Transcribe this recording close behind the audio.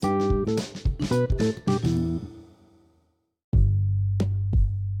Hello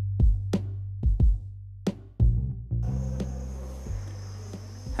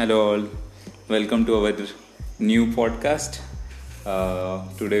all, welcome to our new podcast.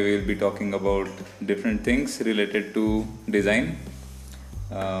 Today we will be talking about different things related to design.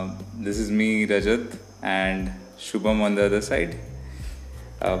 This is me, Rajat, and Shubham on the other side.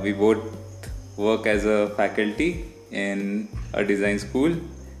 We both work as a faculty in a design school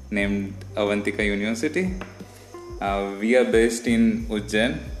named Avantika University. We are based in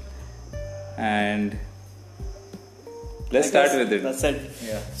Ujjain, and let's start with it. That's it.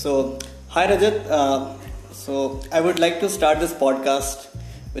 Yeah. So, hi Rajat. So, I would like to start this podcast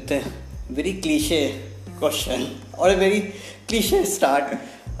with a very cliche question or a very cliche start.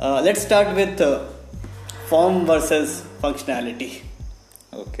 Let's start with form versus functionality.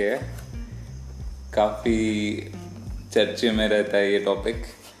 Okay. काफ़ी चर्चे में रहता है ये topic,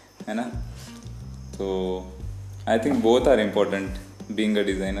 है ना? तो I think both are important being a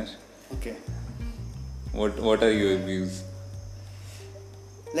designer. Okay. What are your views?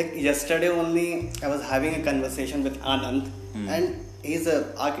 Like yesterday only, I was having a conversation with Anand, and he's an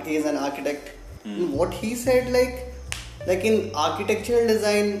architect. And what he said, like in architectural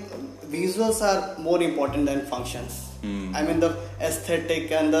design, visuals are more important than functions. I mean the aesthetic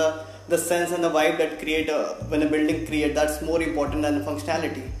and the sense and the vibe that when a building creates, that's more important than the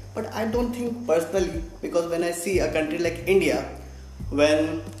functionality. But I don't think personally, because when I see a country like India,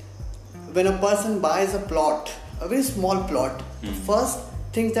 when a person buys a plot, a very small plot, the first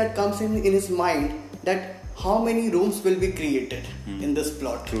thing that comes in his mind that how many rooms will be created in this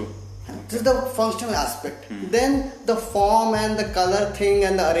plot. True. This is the functional aspect. Then the form and the color thing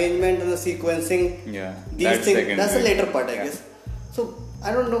and the arrangement and the sequencing. Yeah. These things. That's the later part, I guess. So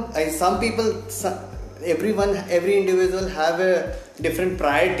I don't know. Every individual have a different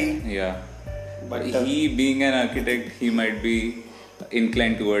priority. Yeah. But he being an architect, he might be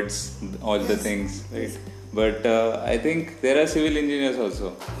inclined towards all the things, right? But I think there are civil engineers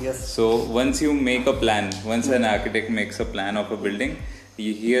also. Yes. So once you make a plan, once an architect makes a plan of a building,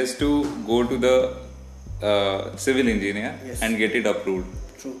 he has to go to the civil engineer and get it approved.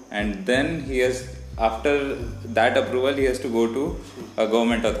 True. And then after that approval, he has to go to a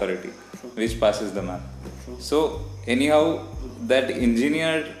government authority, which passes the map. True. So anyhow, that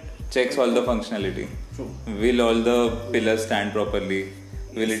engineer checks all the functionality. True. Will all the pillars stand properly?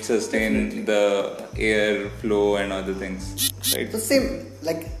 Will it sustain the air flow and other things? Right? So same,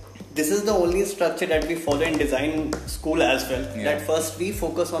 like this is the only structure that we follow in design school as well. Yeah. That first we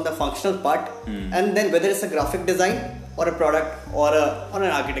focus on the functional part, and then whether it's a graphic design or a product or an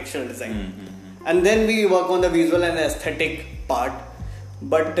architectural design, and then we work on the visual and aesthetic part.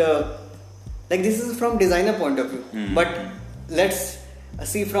 But like this is from designer point of view. But let's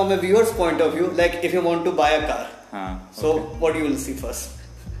see from a viewer's point of view. Like if you want to buy a car, so what you will see first?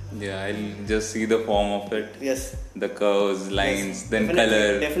 Yeah, I'll just see the form of it. Yes. The curves, lines, then definitely,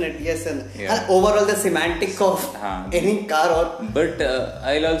 color. Definitely, yes. And overall the semantic of any car or... But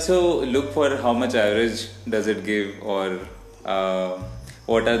I'll also look for how much average does it give, or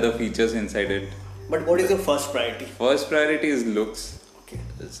what are the features inside it. But what is your first priority? First priority is looks. Okay.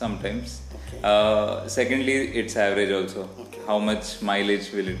 Sometimes. Okay. Secondly, it's average also. Okay. How much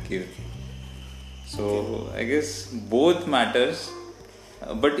mileage will it give? So I guess both matters.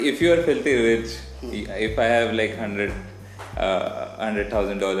 But if you are filthy rich, if I have like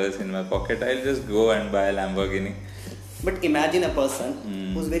 $100,000 in my pocket, I'll just go and buy a Lamborghini. But imagine a person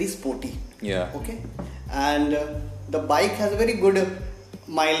who's very sporty. Yeah. Okay. And the bike has a very good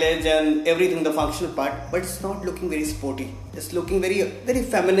mileage and everything, the functional part, but it's not looking very sporty. It's looking very, very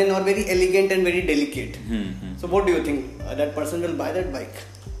feminine or very elegant and very delicate. So what do you think? That person will buy that bike?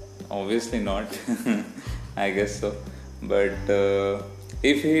 Obviously not. I guess so. But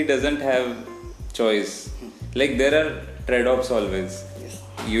if he doesn't have choice, like there are trade-offs always. Yes.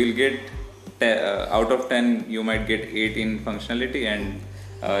 You will get out of 10, you might get 8 in functionality and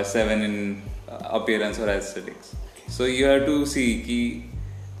 7 in appearance or aesthetics. So you have to see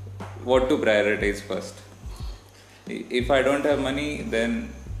what to prioritize first. If I don't have money,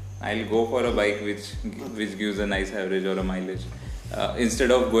 then I'll go for a bike which gives a nice average or a mileage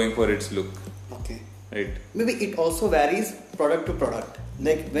instead of going for its look. Okay. Right. Maybe it also varies product to product.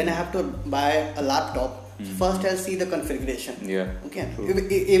 Like when I have to buy a laptop, first I'll see the configuration. Yeah. Okay.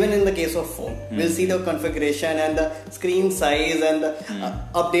 Even in the case of phone, we'll see the configuration and the screen size and the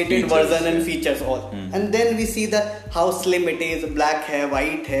updated version and features all. And then we see how slim it is, black hai,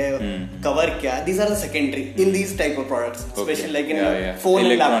 white hai, cover kya. These are the secondary in these type of products, especially like in phone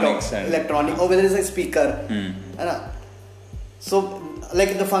and laptop, electronic, or whether it's a speaker. So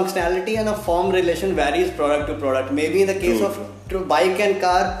like the functionality and a form relation varies product to product. Maybe in the case of bike and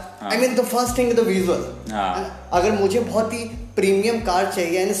car, I mean the first thing is the visual. अगर मुझे बहुत ही premium car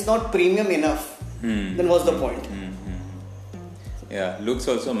चाहिए and it's not premium enough, then what's the point? Yeah, looks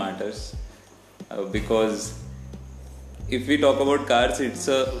also matters because if we talk about cars, it's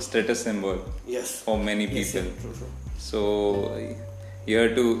a status symbol. Yes. For many people. Yes, true. So you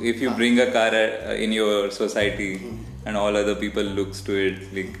have to, if you bring a car in your society and all other people looks to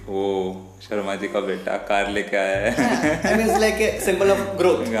it like, oh, Sharma ji ka beta car leke aaya hai. I mean it's like a symbol of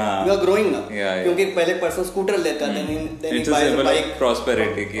growth. Yeah. You are growing now. Yeah. क्योंकि पहले person scooter लेता था, then it's he a buys a symbol bike. of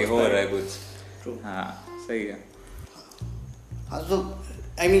prosperity कि हो रहा है कुछ. True. हाँ, सही है. So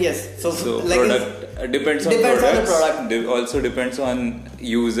I mean yes. So like product depends on the products. product. Also depends on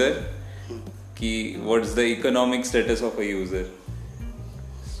user. Ki what's the economic status of a user.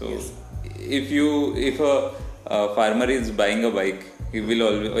 So yes. if a farmer is buying a bike, he will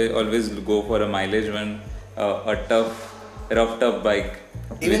always go for a mileage one, a roughed up bike.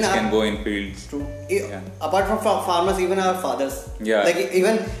 Even which can go in fields. True. Yeah. Apart from farmers, even our fathers. Yeah. Like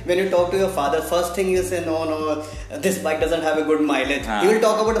even when you talk to your father, first thing you say, no, this bike doesn't have a good mileage. He will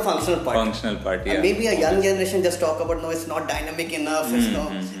talk about the functional part. Functional part, yeah. And maybe a young generation just talk about, no, it's not dynamic enough.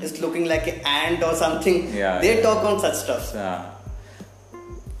 It's looking like an ant or something. Yeah. They talk on such stuff.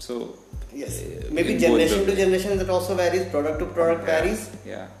 So. Yes. Maybe generation to generation that also varies. Product to product varies.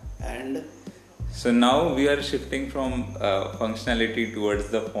 Yeah. And. So now we are shifting from functionality towards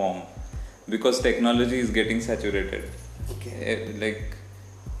the form because technology is getting saturated. Okay. Like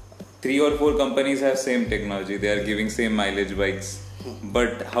 3 or 4 companies have same technology. They are giving same mileage bikes,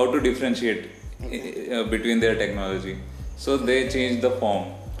 but how to differentiate between their technology? So they change the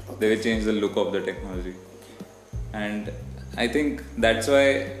form. They change the look of the technology, and I think that's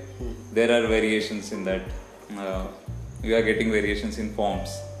why there are variations in that. We are getting variations in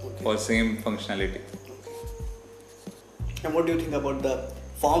forms. For same functionality. And what do you think about the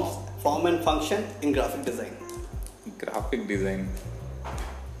form and function in graphic design? Graphic design.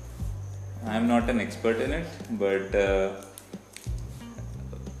 I am not an expert in it, but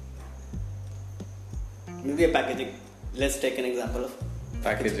maybe a packaging. Let's take an example of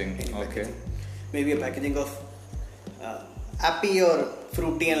packaging. Okay. Packaging. Maybe a packaging of appy or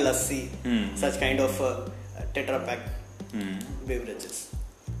fruity and lassi, such kind of Tetra Pak beverages.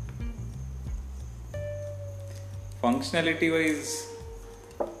 Functionality wise,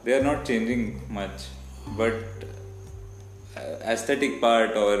 they are not changing much, but aesthetic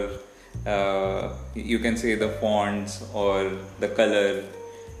part or you can say the fonts or the color,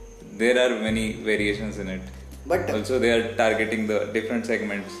 there are many variations in it. But also they are targeting the different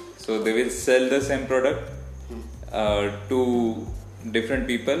segments, so they will sell the same product to different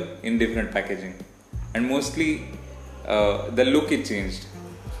people in different packaging, and mostly the look is changed.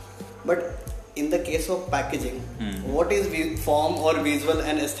 But in the case of packaging, what is form or visual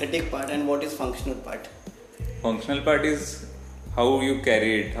and aesthetic part, and what is functional part? Functional part is how you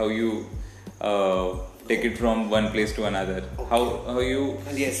carry it, how you take it from one place to another, how you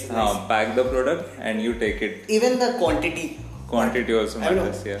pack the product and you take it. Even the quantity also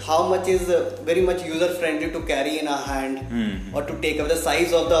matters. Yeah. How much is very much user friendly to carry in our hand or to take up, the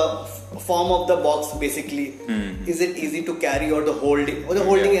size of the form of the box basically. Is it easy to carry or the holding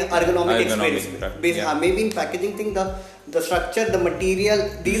ergonomic experience? Maybe in packaging thing, the structure, the material,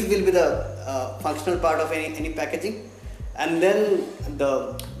 these will be the functional part of any packaging, and then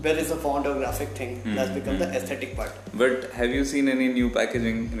where is the font or graphic thing that's become the aesthetic part. But have you seen any new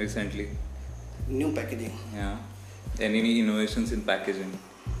packaging recently? New packaging? Yeah. Any innovations in packaging?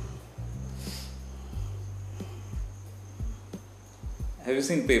 Have you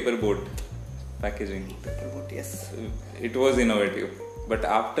seen paperboard packaging? Paperboard, yes. It was innovative, but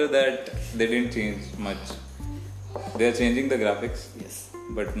after that they didn't change much. They are changing the graphics, yes,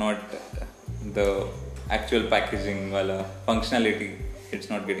 but not the actual packaging wala functionality. It's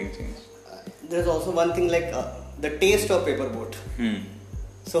not getting changed. There's also one thing like the taste of paperboard.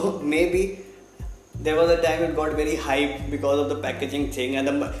 So maybe there was a time it got very hyped because of the packaging thing and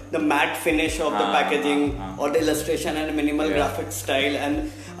the matte finish of the packaging or the illustration and minimal graphic style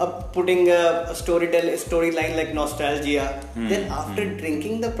and putting a storyline like nostalgia. Then after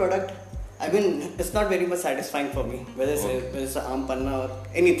drinking the product, I mean, it's not very much satisfying for me, whether it's a aam panna or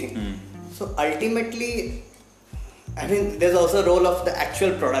anything. So ultimately, I mean, there's also a role of the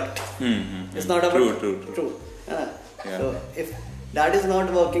actual product. It's not about true. So that is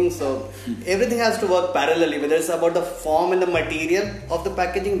not working. So everything has to work parallelly, whether it's about the form and the material of the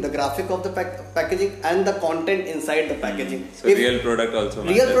packaging, the graphic of the packaging, and the content inside the packaging. So real product also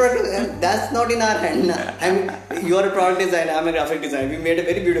matters. Real product, that's not in our hand. I mean, you are a product designer, I'm a graphic designer. We made a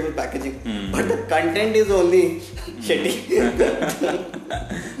very beautiful packaging, but the content is only shitty.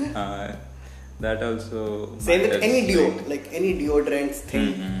 That also same with any deo, like any deodorants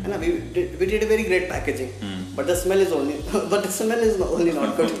thing. And we did a very great packaging, but the smell is only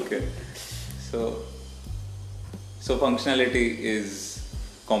not good. Okay. So functionality is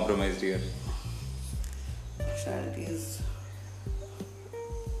compromised here. Functionality is,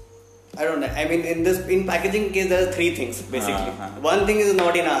 I don't know. I mean, in packaging case, there are three things basically. One thing is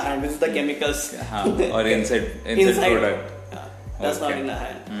not in our hand, which is the chemicals. Or inside product. That's not in our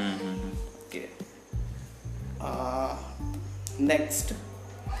hand. Okay. Next.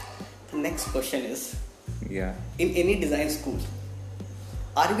 The next question is, in any design school,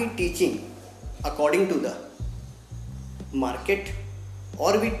 are we teaching according to the market,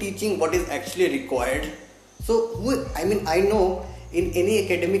 or are we teaching what is actually required? So, I know in any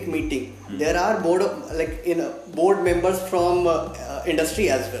academic meeting, there are board members from industry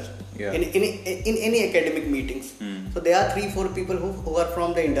as well. In any academic meetings. So there are 3-4 people who are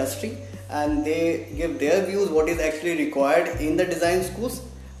from the industry, and they give their views what is actually required in the design schools.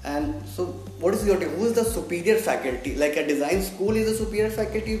 And so what is who is the superior faculty? Like a design school is a superior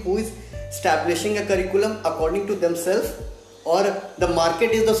faculty who is establishing a curriculum according to themselves, or the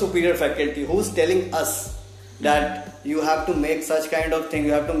market is the superior faculty who is telling us that you have to make such kind of thing,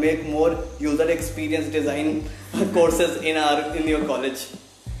 you have to make more user experience design courses in your college.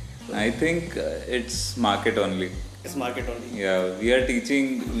 I think it's market only. It's market only. Yeah,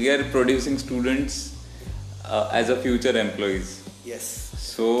 we are producing students as a future employees. Yes.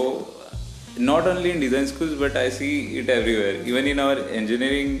 So not only in design schools, but I see it everywhere. Even in our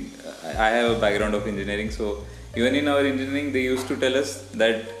engineering, I have a background of engineering, so even in our engineering, they used to tell us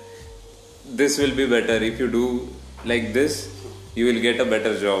that this will be better if you do like this, you will get a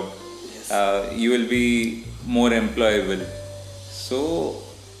better job. Yes. You will be more employable. So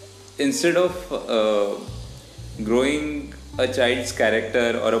instead of growing a child's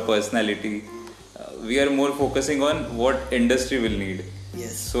character or a personality, we are more focusing on what industry will need.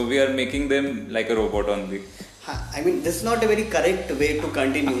 Yes. So we are making them like a robot only. I mean, this is not a very correct way to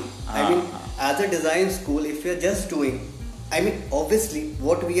continue. I mean, as a design school, if we are just doing, I mean, obviously,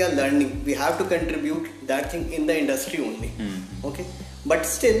 what we are learning, we have to contribute that thing in the industry only. Okay, but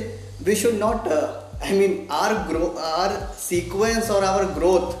still, we should not. Our sequence or our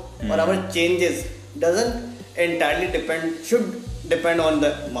growth or our changes doesn't entirely should depend on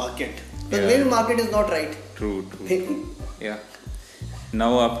the market. Because maybe market is not right. True. Yeah.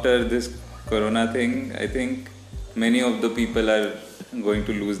 Now after this corona thing, I think many of the people are going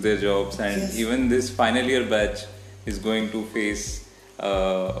to lose their jobs, and even this final year batch is going to face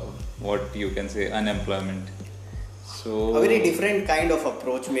what you can say unemployment. So a very different kind of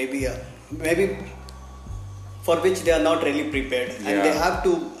approach, maybe for which they are not really prepared, and they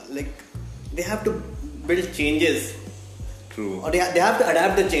have to build changes. True. Or they have to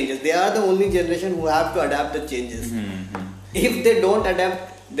adapt the changes. They are the only generation who have to adapt the changes. If they don't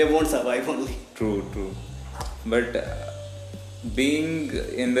adapt, they won't survive only. True. But being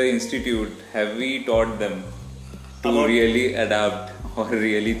in the institute, have we taught them to really adapt or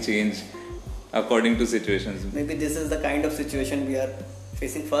really change according to situations? Maybe this is the kind of situation we are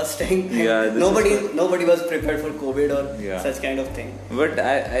facing first time. Nobody was prepared for COVID or such kind of thing. But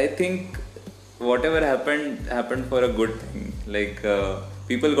I think whatever happened for a good thing. Like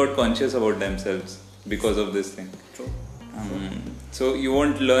people got conscious about themselves because of this thing. True. So you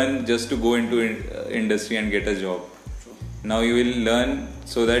won't learn just to go into industry and get a job. True. Now you will learn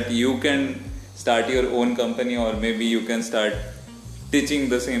so that you can start your own company, or maybe you can start teaching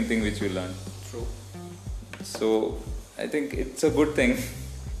the same thing which you learned. True. So I think it's a good thing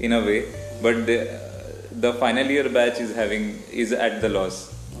in a way, but the final year batch is at the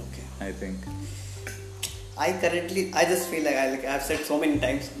loss. Okay. I think. I just feel like I've said so many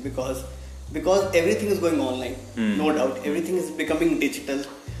times, because everything is going online, no doubt. Everything is becoming digital.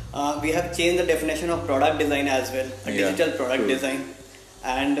 We have changed the definition of product design as well, digital product design,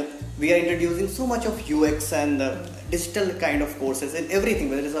 and we are introducing so much of UX and digital kind of courses and everything,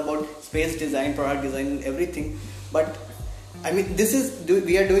 whether it's about space design, product design, everything. But I mean,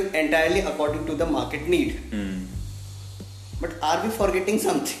 we are doing entirely according to the market need. But are we forgetting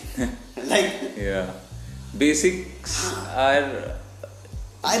something? Basics are.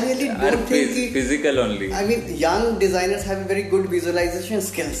 I really don't think physical only. I mean, young designers have very good visualization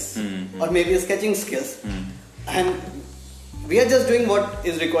skills, or maybe sketching skills, and we are just doing what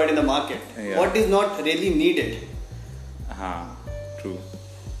is required in the market, what is not really needed. True.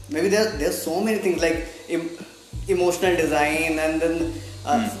 Maybe there's so many things like emotional design, and then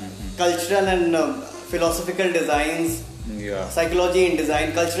cultural and philosophical designs, psychology in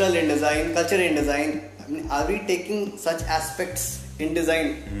design, culture in design. I mean, are we taking such aspects in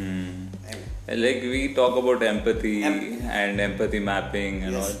design? Like we talk about empathy and empathy mapping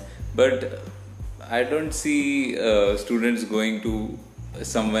and all, but I don't see students going to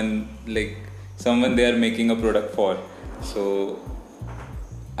someone they are making a product for. So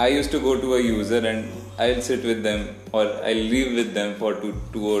I used to go to a user and I'll sit with them, or I'll live with them for 2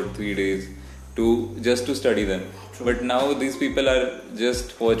 or 3 days just to study them. But now these people are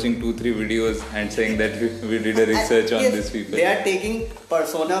just watching 2-3 videos and saying that we did a research on these people. They are taking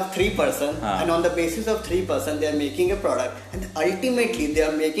persona of 3%, and on the basis of 3% they are making a product, and ultimately they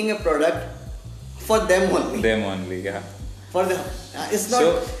are making a product for them only. Them only, yeah. For them. It's not.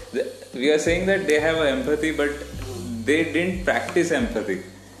 So we are saying that they have empathy, but they didn't practice empathy.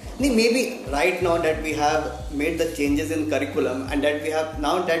 Maybe right now that we have made the changes in curriculum, and that we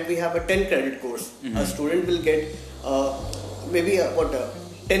have a 10 credit course, a student will get maybe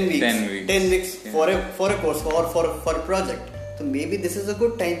 10 weeks. 10 weeks for a course or for a project. So maybe this is a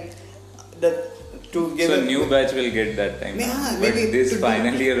good time to give. So new batch will get that time. Yeah, but maybe this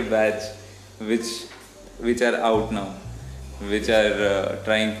final year batch, which are out now, which are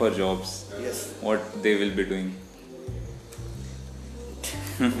trying for jobs. Yes. What they will be doing.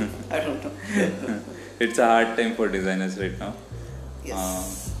 I don't know. It's a hard time for designers right now.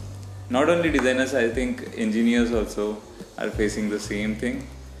 Yes. Not only designers, I think engineers also are facing the same thing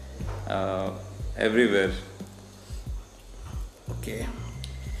everywhere. Okay.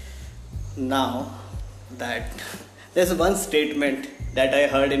 Now that there's one statement that I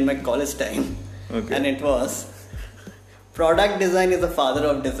heard in my college time, and it was, product design is the father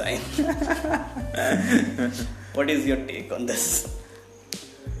of design. What is your take on this?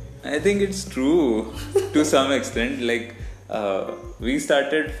 I think it's true to some extent. Like we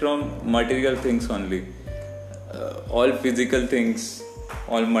started from material things only, all physical things,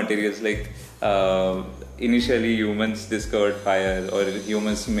 all materials. Like initially humans discovered fire, or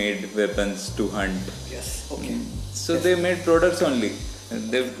humans made weapons to hunt. Yes. Okay. So they made products only.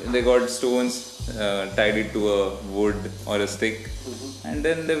 They got stones, tied it to a wood or a stick, and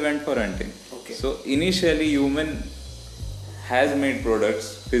then they went for hunting. Okay. So initially human has made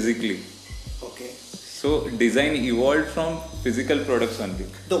products physically. Okay. So design evolved from physical products only.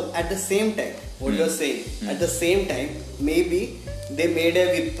 Though at the same time, what you're saying, at the same time, maybe they made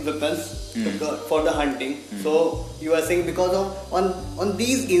a weapons for the hunting. So you are saying because of on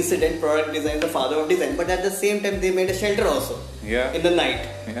these incident, product design is the father of design. But at the same time, they made a shelter also. Yeah. In the night.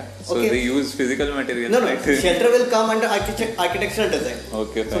 Yeah. So they use physical material. No, shelter will come under architectural design.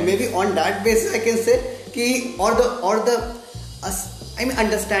 Okay. So maybe on that basis, I can say ki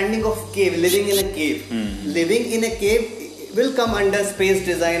understanding of cave, living in a cave. Living in a cave will come under space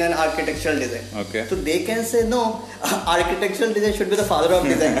design and architectural design. Okay. So they can say no, architectural design should be the father of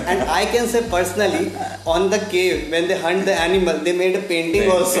design. And I can say personally, on the cave, when they hunt the animal, they made a painting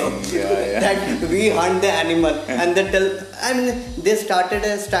also that we hunt the animal, and they started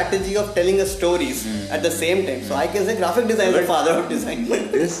a strategy of telling us stories at the same time. So I can say graphic design is the father of design.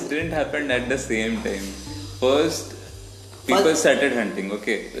 This didn't happen at the same time. First, people started hunting.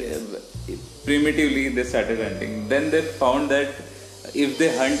 Okay. Primitively they started hunting. Then they found that if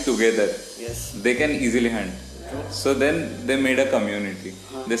they hunt together, they can easily hunt. So then they made a community.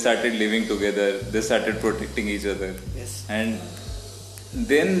 They started living together. They started protecting each other. And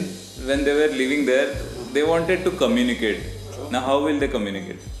then when they were living there, they wanted to communicate. Now how will they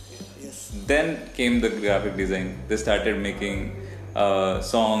communicate? Then came the graphic design. They started making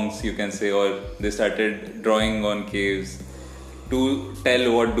songs, you can say, or they started drawing on caves to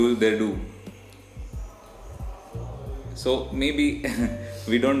tell what do they do. So maybe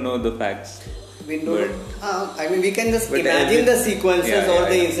we don't know the facts. We don't. We can just imagine the sequences or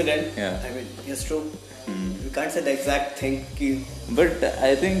the incident. It's true. We can't say the exact thing. But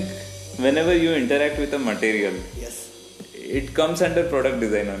I think whenever you interact with a material, it comes under product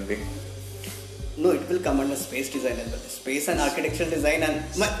design only. No, it will come under space design as well. Space and architectural design, and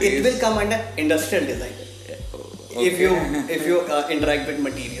it will come under industrial design. If you interact with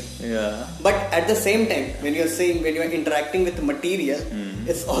material. But at the same time, when you are interacting with material,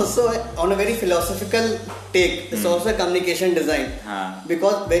 it's also on a very philosophical take. It's also a communication design.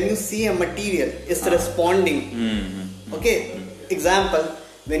 Because when you see a material, it's responding. Okay. Example,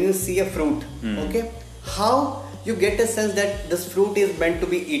 when you see a fruit, okay, how you get a sense that this fruit is meant to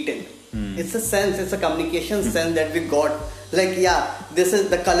be eaten. It's a sense, it's a communication sense that we got like this is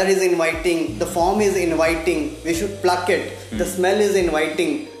the color is inviting, the form is inviting, we should pluck it, the smell is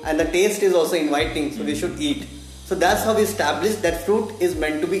inviting, and the taste is also inviting, so we should eat. So that's how we establish that fruit is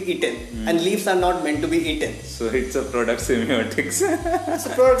meant to be eaten and leaves are not meant to be eaten. So it's a product semiotics. It's a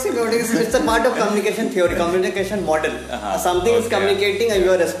product semiotics. It's a part of communication theory, communication model. Something is communicating and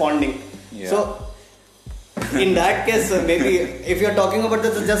you are responding. Yeah. So in that case, maybe if you're talking about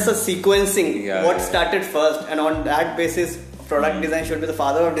this, just a sequencing, what started first, and on that basis, product design should be the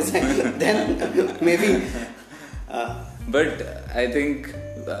father of design. Then maybe. But I think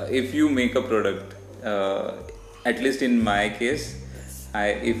if you make a product, at least in my case,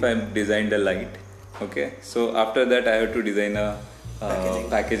 if I designed a light, okay, so after that I have to design a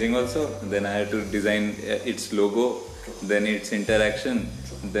packaging also. Then I have to design its logo, then its interaction.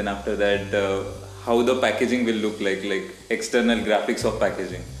 Then after that, how the packaging will look like external graphics of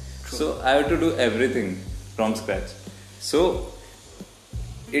packaging. So I have to do everything from scratch. So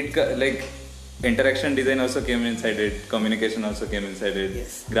it interaction design also came inside it, communication also came inside it,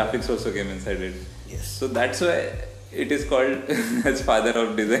 graphics also came inside it. So that's why it is called as father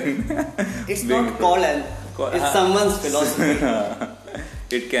of design. It's not called as, it's someone's philosophy.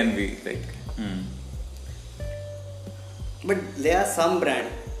 It can be like. But there are some brand.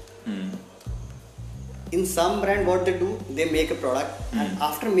 In some brand, what they do, they make a product, and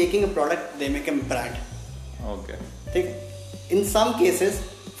after making a product, they make a brand. Okay. In some cases,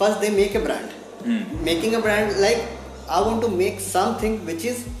 first they make a brand. Making a brand, like I want to make something which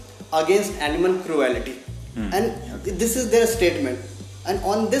is against animal cruelty, and this is their statement. And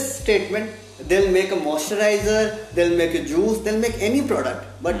on this statement, they'll make a moisturizer, they'll make a juice, they'll make any product,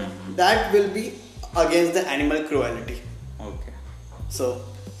 but that will be against the animal cruelty. Okay. So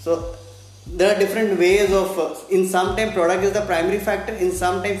there are different ways of, in some time product is the primary factor, in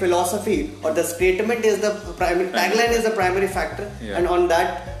some time philosophy or the statement is the primary, tagline is the primary factor, and on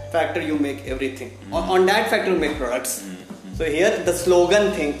that factor you make everything. On that factor you make products. So here the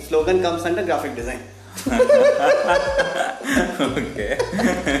slogan comes under graphic design. Okay.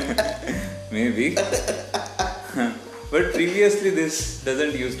 Maybe. But previously this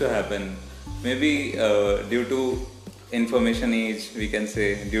doesn't used to happen. Maybe due to information age, we can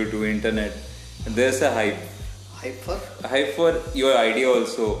say, due to internet, there's a hype for your idea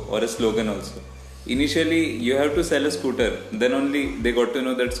also, or a slogan also. Initially you have to sell a scooter, then only they got to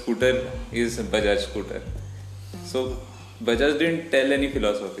know that scooter is a Bajaj scooter. So Bajaj didn't tell any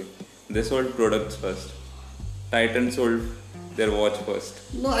philosophy, they sold products first. Titan sold their watch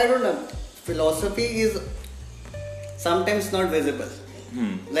first. No, I don't know, philosophy is sometimes not visible.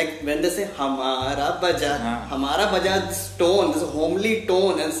 Like when they say Hamara Bajaj, this tone, this homely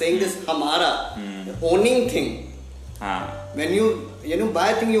tone, and saying this Hamara, owning thing. When you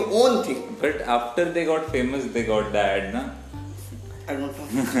buy a thing, you own thing. But after they got famous, they got the ad, na? I don't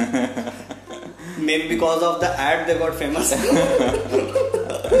know. Maybe because of the ad they got famous.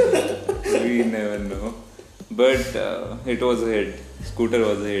 We never know. But it was a hit. Scooter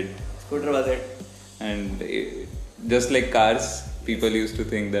was a hit. And just like cars, people used to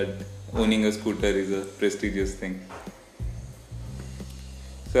think that owning a scooter is a prestigious thing.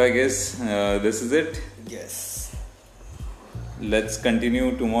 So I guess this is it. Yes. Let's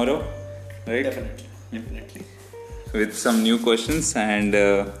continue tomorrow, right? Definitely. With some new questions and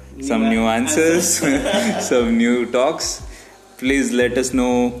some new answers, some new talks. Please let us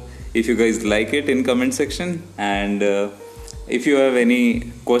know if you guys like it in comment section, and if you have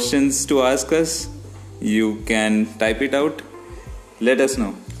any questions to ask us, you can type it out. Let us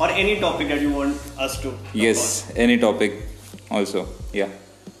know. Or any topic that you want us to. Yes, any topic also. Yeah.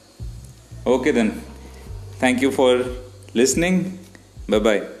 Okay then. Thank you for listening. Bye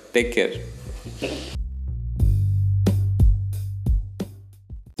bye. Take care.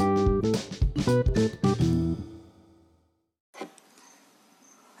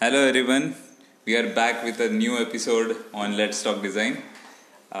 Hello everyone. We are back with a new episode on Let's Talk Design.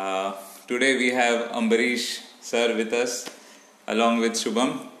 Today we have Ambarish sir with us, along with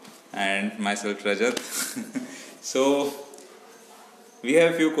Shubham and myself Rajat. So we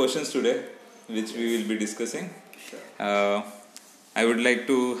have few questions today which we will be discussing. Sure. I would like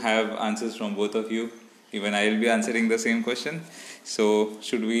to have answers from both of you. Even I will be answering the same question. So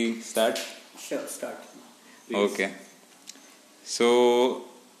should we start? Sure, start. Please. Okay. So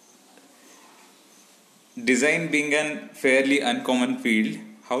design being a fairly uncommon field,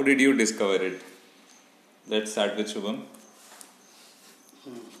 how did you discover it? Let's start with Shubham.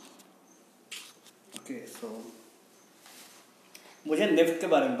 Okay, so मुझे NIFT के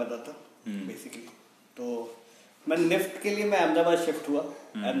बारे में पता था basically. तो मैं NIFT के लिए मैं अहमदाबाद शिफ्ट हुआ.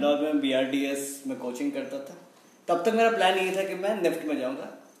 अहमदाबाद में BRDS में कोचिंग करता था. तब तक मेरा प्लान यही था कि मैं निफ्ट में जाऊंगा,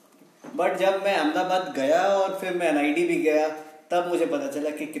 बट जब मैं अहमदाबाद गया और फिर मैं एनआईडी भी गया, तब मुझे पता चला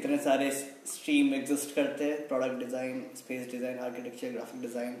कि कितने सारे स्ट्रीम एग्जिस्ट करते हैं, product design, space design, architecture, graphic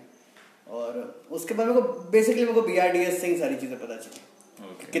design, और उसके बाद मेरे को BRDS से ही सारी चीज़ें पता चली।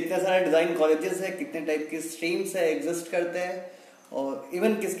 कितने सारे डिज़ाइन कॉलेजेस है, कितने टाइप की स्ट्रीम्स है एग्जिस्ट करते हैं, और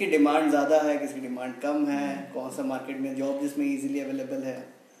इवन किसकी डिमांड ज़्यादा है, किसकी डिमांड कम है, कौन सा मार्केट में जॉब जिसमें ईजिली अवेलेबल है।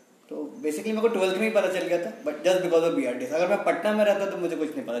 तो बेसिकली मेरे को 12th में ही पता चल गया था, but just because of BRDS। अगर मैं पटना में रहता तो मुझे कुछ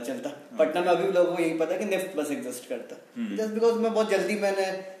नहीं पता चलता। पटना में अभी भी लोगों को यही पता कि निफ्ट बस एग्जिस्ट करता, जस्ट बिकॉज मैं बहुत जल्दी मैंने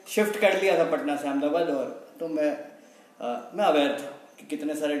शिफ्ट कर लिया था पटना से अहमदाबाद, और तो मैं अवेयर था कि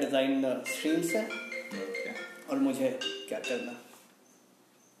कितने सारे डिज़ाइन स्ट्रीम्स हैं और मुझे क्या करना।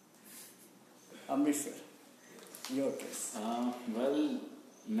 Amritsar, your case. वेल,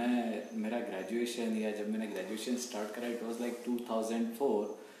 मेरा ग्रेजुएशन, या जब मैंने ग्रेजुएशन स्टार्ट करा, इट वाज लाइक 2004,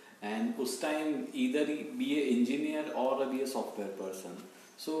 and उस time either be a engineer or be a software person.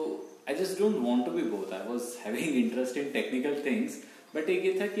 So I just don't want to be both. I was having interest in technical things, but एक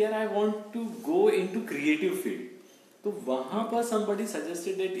ये था कि यार I want to go into creative field. तो वहाँ पर somebody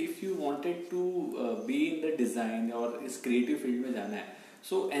suggested that if you wanted to be in the design और इस creative field में जाना है,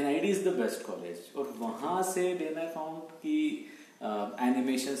 so NID is the best college. और वहाँ से then I found कि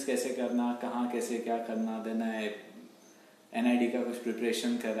animations कैसे करना, कहाँ कैसे क्या करना, then I NID का कुछ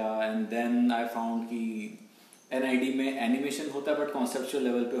प्रिपरेशन करा, एंड देन आई फाउंड कि NID में एनिमेशन होता है बट कॉन्सेप्चुअल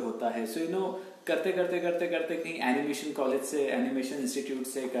लेवल पे होता है। सो करते कहीं एनिमेशन कॉलेज से, एनिमेशन इंस्टीट्यूट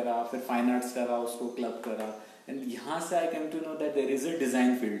से करा, फिर फाइन आर्ट्स करा, उसको क्लब करा, एंड यहाँ से I came to know that there is a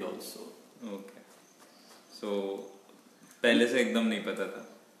design field also. Okay, so पहले से एकदम नहीं पता था?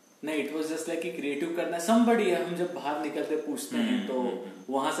 नहीं, इट वाज जस्ट लाइक कि क्रिएटिव करना है, समबडी है, हम जब बाहर निकलते पूछते हैं तो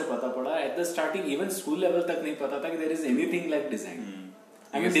वहां से पता पड़ा। At the starting even school level तक नहीं पता था कि there is anything like design.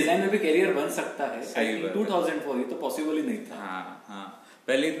 I mean design में भी करियर बन सकता है। आई थिंक 2004 ये तो पॉसिबल ही नहीं था। हाँ,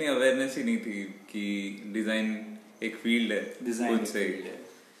 पहले इतनी अवेयरनेस ही नहीं थी कि डिजाइन एक फील्ड है, डिजाइन से है।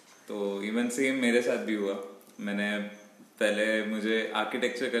 तो इवन सेम मेरे साथ भी हुआ। मैंने पहले मुझे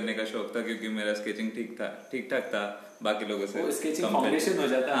आर्किटेक्चर करने का शौक था क्योंकि मेरा स्केचिंग ठीक ठाक था बाकी लोगों से। स्केचिंग फाउंडेशन हो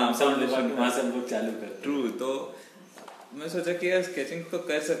जाता है, हम सब लोग चालू करते हैं। ट्रू। तो मैं सोचा कि यार स्केचिंग तो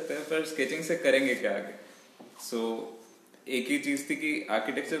कर सकते हैं, पर स्केचिंग से करेंगे क्या आगे। सो एक ही चीज थी कि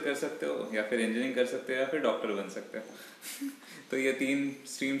आर्किटेक्चर कर सकते हो, या फिर इंजीनियरिंग कर सकते हो, या फिर डॉक्टर बन सकते हो। तो ये 3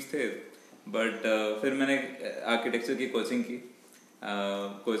 स्ट्रीम्स थे। बट फिर मैंने आर्किटेक्चर की कोचिंग की।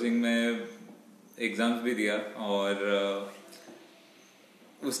 कोचिंग में एग्जाम्स भी दिया, और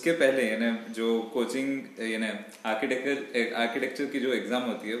उसके पहले यानी जो कोचिंग यानी आर्किटेक्चर की जो एग्जाम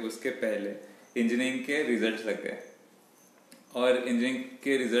होती है उसके पहले इंजीनियरिंग के रिजल्ट्स लग गए, और इंजीनियरिंग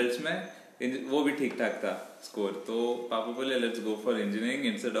के रिजल्ट्स में वो भी ठीक ठाक था स्कोर। तो पापा बोले let's go for engineering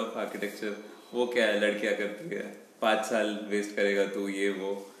instead of architecture. वो क्या है, लड़कियां करती है, 5 साल वेस्ट करेगा तू, ये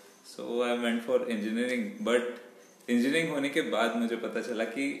वो। So I went for engineering. But engineering होने के बाद मुझे पता चला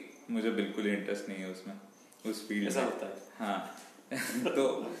कि मुझे बिल्कुल इंटरेस्ट नहीं है उसमें, उस फील्ड में। ऐसा होता है? हाँ। तो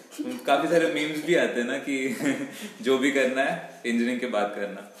काफी सारे मीम्स भी आते हैं ना कि जो भी करना है इंजीनियरिंग के बाद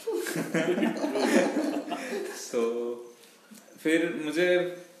करना। सो फिर मुझे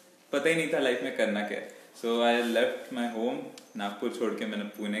पता ही नहीं था लाइफ में करना क्या है। So I left my home, Nagpur छोड़ के मैंने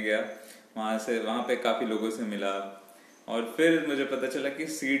पुणे गया। वहाँ पे काफी लोगों से मिला, और फिर मुझे पता चला कि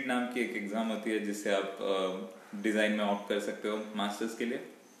सीड नाम की एक एग्जाम होती है जिससे आप डिजाइन में ऑप्ट कर सकते हो मास्टर्स के लिए।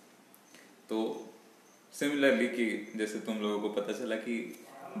 तो सिमिलरली कि जैसे तुम लोगों को पता चला कि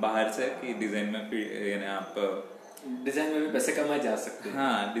बाहर से कि डिजाइन में यानी आप डिजाइन में भी पैसे कमाए जा सकते हैं।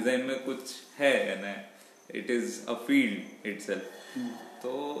 हाँ, डिजाइन में कुछ है यानी it is a field itself.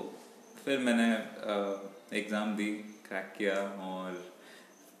 तो फिर मैंने एग्जाम दी, क्रैक किया, और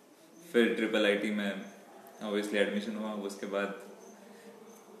फिर IIIT में ऑब्वियसली एडमिशन हुआ। उसके बाद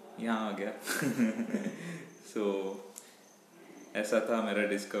यहाँ आ गया। सो ऐसा था मेरा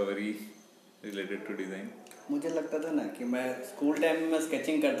डिस्कवरी रिलेटेड टू डिजाइन। मुझे लगता था ना कि मैं स्कूल टाइम में मैं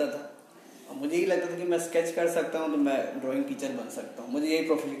स्केचिंग करता था, और मुझे यही लगता था कि मैं स्केच कर सकता हूँ तो मैं ड्राइंग टीचर बन सकता हूँ। मुझे यही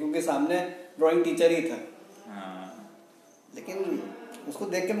प्रोफेशन, क्योंकि सामने ड्राइंग टीचर ही था। लेकिन उसको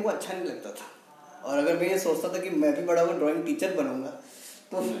देख के मुझे अच्छा नहीं लगता था, और अगर मैं ये सोचता था कि मैं भी बड़ा होकर ड्राइंग टीचर बनूंगा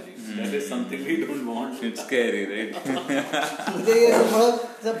तो that is something we don't want. It's scary, right? मुझे ये थोड़ा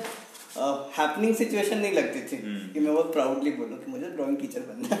जब हैपनिंग सिचुएशन नहीं लगती थी कि मैं बहुत प्राउडली बोलूं कि मुझे ड्राइंग टीचर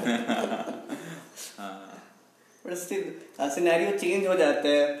बनना है। बट स्टिल सिनेरियो चेंज हो जाते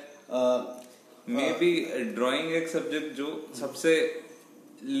हैं। मे बी ड्राइंग एक सब्जेक्ट जो सबसे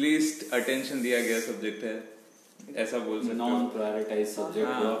लीस्ट अटेंशन दिया गया सब्जेक्ट है, ऐसा बोल सकते हो। नॉन प्रायोरिटाइज सब्जेक्ट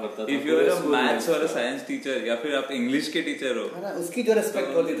हुआ करता था। If you are a maths और अ साइंस टीचर, या फिर आप इंग्लिश के टीचर हो, है ना, उसकी जो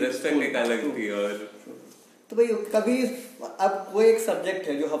रेस्पेक्ट होती थी, रेस्पेक्ट एक अलग थी। और तो भाई कभी अब कोई एक सब्जेक्ट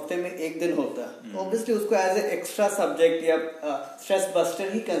है जो हफ्ते में एक दिन होता है, ऑब्वियसली उसको एज ए एक्स्ट्रा सब्जेक्ट या स्ट्रेस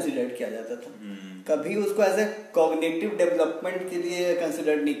बस्टर ही कंसिडर किया जाता था। कभी उसको एज ए कॉग्निटिव डेवलपमेंट के लिए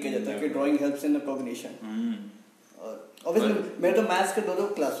कंसिडर नहीं किया जाता कि ड्राइंग हेल्प्स इन कॉग्निशन। और ऑब्वियसली मेरे तो मैथ्स के 2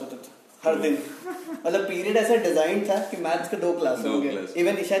 क्लास होते थे हर दिन। मतलब पीरियड ऐसा डिजाइन था कि मैथ्स के 2 क्लास होंगे,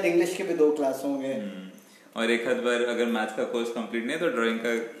 इवन शायद इंग्लिश के भी 2 क्लास होंगे। और एक आध बार अगर मैथ्स का कोर्स कंप्लीट नहीं है तो ड्राइंग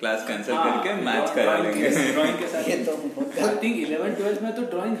का क्लास कैंसिल करके मैथ्स करा लेंगे। ड्राइंग के साथ ये तो आई थिंक 11-12 में तो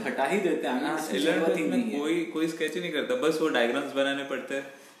ड्राइंग हटा ही देते हैं। 11 में कोई स्केच ही नहीं करता, बस वो डायग्राम्स बनाने पड़ते हैं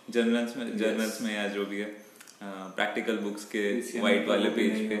जर्नल्स में या जो भी है, प्रैक्टिकल बुक्स के व्हाइट वाले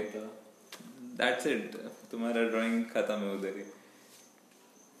पेज पे, दैट्स इट। तुम्हारा ड्राइंग खत्म है उधर ही।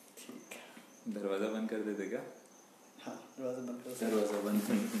 दरवाजा बंद कर देते क्या? हाँ, दरवाजा बंद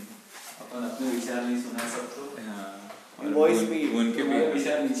अपन अपने विचार नहीं सुना सकते। हाँ, वॉइस भी उनके भी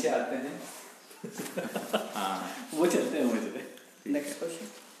विचार नीचे आते हैं। हाँ, वो चलते हैं मुझे। Next question.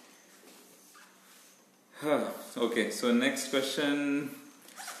 हाँ, okay, so next question,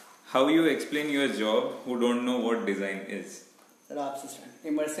 how you explain your job who don't know what design is? Sir आपसे स्टार्ट,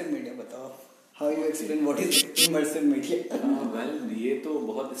 इमर्सिव मीडिया बताओ। How you explain what is immersive media? Well, ये तो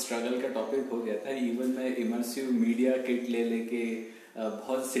बहुत स्ट्रगल का टॉपिक हो गया था। इवन मैं इमर्सिव मीडिया किट लेके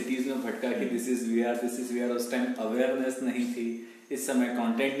बहुत सिटीज में भटका कि दिस इज वीआर। उस टाइम अवेयरनेस नहीं थी, इस समय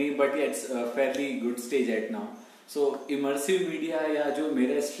कंटेंट नहीं, but it's fairly good stage eight now. So immersive media या जो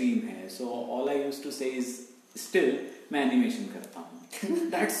मेरा स्ट्रीम है, so all I used to से इज स्टिल मैं एनिमेशन करता हूँ।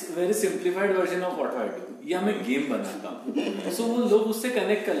 That's very simplified version of what I do. या मैं गेम बनाता हूँ। सो वो लोग उससे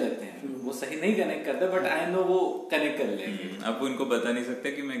कनेक्ट कर लेते हैं। वो सही नहीं कनेक्ट करते, बट आई नो वो कनेक्ट कर लेंगे। आप उनको बता नहीं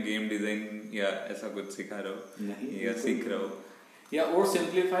सकते कि मैं गेम डिजाइन या ऐसा कुछ सिखा रहा हूँ या सीख रहा हूँ। या और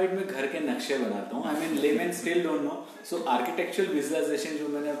सिंप्लीफाइड में घर के नक्शे बनाता हूँ। I mean layman still don't know. So architectural visualisation जो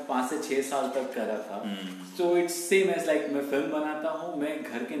मैंने 5 से 6 साल तक करा था, so it's same as like मैं फिल्म बनाता हूँ, मैं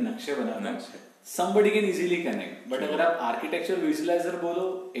घर के नक्शे बनाता हूँ। somebody can easily connect, but अगर आप आर्किटेक्चर विजुअलाइजर बोलो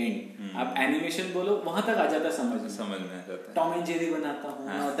एंड आप एनिमेशन बोलो, वहां तक आ जाता है, समझ में आ जाता है। टॉम एंड जेरी बनाता हूँ,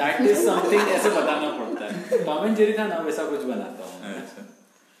 दैट इज समथिंग ऐसे बताना पड़ता है। टॉम एंड जेरी था ना, वैसा कुछ बनाता हूँ। अच्छा,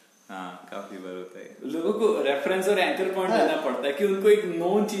 हाँ, काफी बार होता है। लोगों को रेफरेंस और एंकर पॉइंट देना पड़ता है कि उनको एक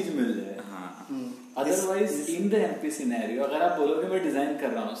नोन चीज मिल जाए। Otherwise in the MP scenario अगर आप बोलोगे मैं डिजाइन कर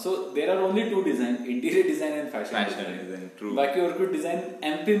रहा हूँ, so there are only 2 design, interior design and fashion design. True. बाकी और कुछ डिजाइन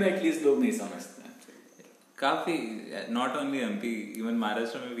एमपी में एटलीस्ट लोग नहीं समझते हैं। काफी, not only MP, even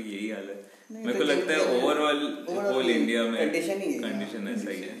Maharashtra में भी यही हाल है। मेरे को लगता है ओवरऑल होल इंडिया में कंडीशन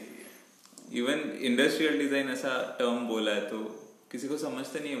ऐसा ही है। इवन इंडस्ट्रियल डिजाइन ऐसा टर्म बोला है तो किसी को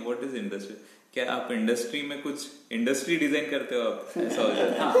समझते नहीं है व्हाट इज इंडस्ट्री। क्या आप इंडस्ट्री में कुछ इंडस्ट्री डिजाइन करते हो आप? ऐसा हो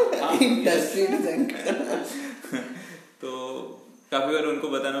जाता है। इंडस्ट्री डिजाइन तो काफी बार उनको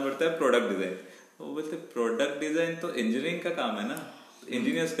बताना पड़ता है प्रोडक्ट डिजाइन। वो बोलते प्रोडक्ट डिजाइन तो इंजीनियरिंग का काम है ना,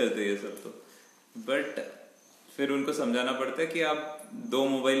 इंजीनियर्स करते हैं ये सब। तो बट फिर उनको समझाना पड़ता है कि आप 2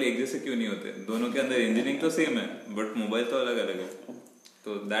 मोबाइल एक जैसे क्यों नहीं होते, दोनों के अंदर इंजीनियरिंग तो सेम है बट मोबाइल तो अलग अलग है।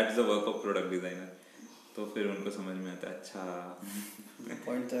 तो that's the work of product designer. तो फिर उनको समझ में आता है अच्छा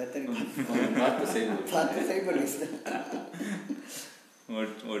पॉइंट तो है तेरी बात तो सही बोली।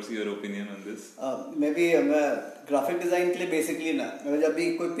 What's your opinion on this? मैं ग्राफिक डिजाइन के लिए बेसिकली ना, जब भी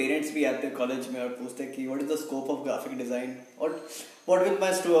कोई पेरेंट्स भी आते हैं कॉलेज में और पूछते हैं कि what is the scope of graphic design और what will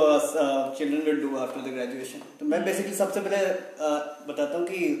my children will do after the graduation, तो मैं बेसिकली सबसे पहले बताता हूँ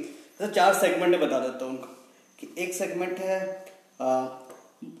कि 4 सेगमेंट बता देता हूँ उनको। कि एक सेगमेंट है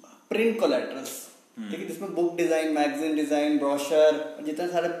प्रिंट कोलैटरल्स, ठीक है, जिसमें book design, magazine design, brochure, जितने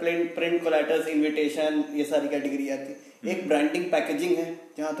सारे प्रिंट कोलैटरल्स, इनविटेशन, ये सारी कैटेगरी आती है। एक ब्रांडिंग पैकेजिंग है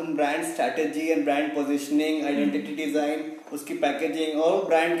जहां तुम brand strategy and brand positioning, identity design, उसकी पैकेजिंग और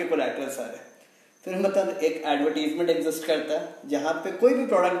ब्रांड के कोलैटरल सारे। फिर हम बता दें एक एडवर्टीजमेंट एग्जिस्ट करता है जहां पे कोई भी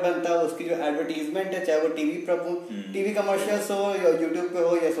प्रोडक्ट बनता है उसकी जो एडवर्टीजमेंट है, चाहे वो टीवी कमर्शियल्स हो या यूट्यूब पे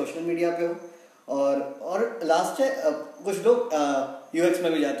हो या सोशल मीडिया पे हो। और लास्ट है कुछ लोग यूएक्स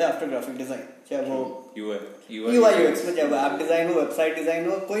में भी जाते हैं आफ्टर ग्राफिक डिजाइन, चाहे वो यूआई यूएक्स में, चाहे वो ऐप डिजाइन हो, वेबसाइट डिजाइन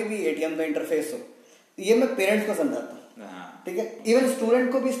हो, कोई भी एटीएम का इंटरफेस हो। ये मैं पेरेंट्स को समझाता हूँ, ठीक है, इवन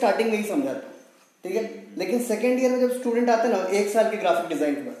स्टूडेंट को भी स्टार्टिंग में ही समझाता हूँ, ठीक है। लेकिन सेकेंड ईयर में जब स्टूडेंट आते हैं ना 1 साल के ग्राफिक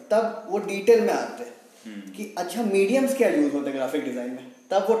डिजाइन के बाद, तब वो डिटेल में आते हैं कि अच्छा मीडियम्स क्या यूज होते हैं ग्राफिक डिजाइन में।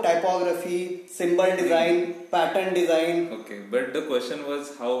 तब वो typography, symbol design, pattern design. Okay, but the question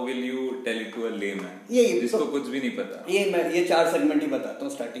was how will you tell it to a layman, जिसको कुछ भी नहीं पता। ये 4 सेगमेंट ही बताता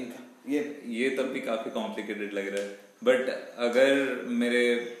हूँ स्टार्टिंग का। ये तब भी काफी कॉम्प्लिकेटेड लग रहा है। बट अगर मेरे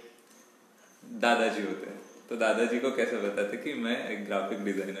दादाजी होते हैं तो दादाजी को कैसे बताते कि मैं एक ग्राफिक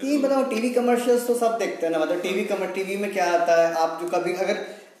डिजाइनर हूँ? बताओ, टीवी कमर्शियल्स तो सब देखते हैं ना, मतलब टीवी में क्या आता है। आप जो कभी अगर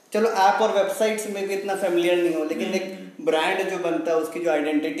चलो ऐप और वेबसाइट्स में भी इतना फेमिलियर नहीं हो, लेकिन एक ब्रांड जो बनता है उसकी जो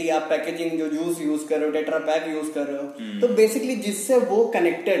आइडेंटिटी, आप पैकेजिंग जो जूस यूज कर रहे हो, टेट्रा पैक यूज कर रहे हो, तो बेसिकली जिससे वो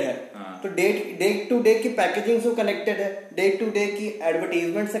कनेक्टेड है, तो डे टू डे की पैकेजिंग से कनेक्टेड है, डे टू डे की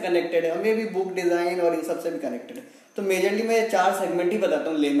एडवर्टीजमेंट से कनेक्टेड है, मे भी बुक डिजाइन और इन सब से भी कनेक्टेड है। तो मेजरली मैं 4 सेगमेंट ही बताता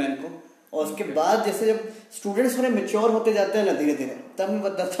हूँ लेमैन को, और उसके बाद जैसे जब स्टूडेंट्स थोड़े मेच्योर होते जाते हैं ना धीरे धीरे, तब मैं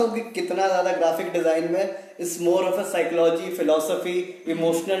बताता हूँ कि कितना ज्यादा ग्राफिक डिजाइन में इस more of a psychology, philosophy,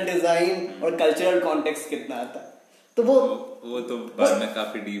 emotional design और कल्चरल कॉन्टेक्स्ट कितना आता है। तो वो तो बाद में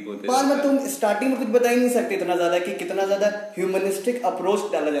काफी डीप होते हैं। बाद में तुम स्टार्टिंग में कुछ बता ही नहीं सकते इतना ज्यादा कि कितना ज्यादा ह्यूमनिस्टिक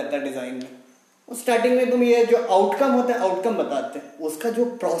अप्रोच डाला जाता है डिजाइन में। स्टार्टिंग में तुम ये जो आउटकम होता है आउटकम बताते हैं, उसका जो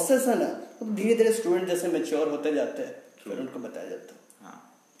प्रोसेस है ना, तो धीरे धीरे स्टूडेंट जैसे मेच्योर होते जाते हैं फिर उनको बताया जाता है।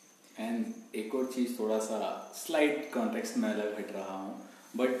 एंड एक और चीज, थोड़ा सा स्लाइड कॉन्टेक्स्ट में अलग हट रहा हूँ,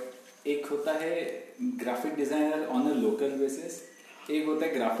 बट एक होता है graphic designer on a local basis, एक होता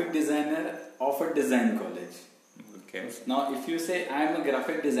है graphic designer of a design college. Now if you से आई एम अ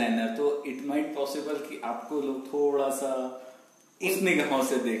ग्राफिक डिजाइनर, तो इट माइट पॉसिबल कि आपको लोग थोड़ा सा इस निगाहों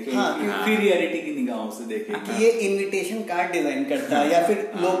से देखें, इंफीरियरिटी की निगाहों से देखें कि ये इनविटेशन कार्ड डिजाइन करता है, या फिर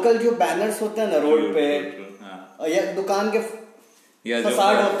लोकल जो बैनर्स होते हैं ना रोड पे, या दुकान के या जो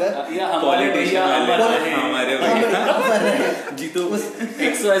फसाड होता है, या हमारे भैया जीतो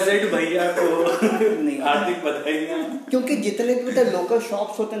XYZ भैया को हार्दिक बधाइयां। क्योंकि जितने भी लोकल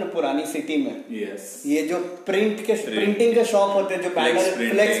शॉप्स होते हैं ना पुरानी सिटी में, ये जो प्रिंटिंग के शॉप होते हैं, जो बैनर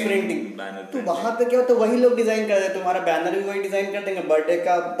फ्लेक्स प्रिंटिंग, तो वहां पे क्या होता है वही लोग डिजाइन कर देते, तुम्हारा बैनर भी वही डिजाइन कर देंगे,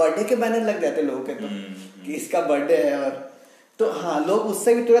 बर्थडे के बैनर लग जाते लोगों के, तो कि इसका बर्थडे है, और तो हाँ लोग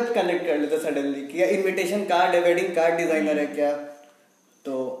उससे भी तुरंत कनेक्ट कर लेते सडनली कि इनविटेशन कार्ड है, वेडिंग कार्ड डिजाइनर है क्या।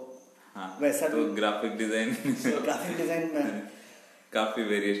 तो वैसा तो ग्राफिक डिजाइन में काफी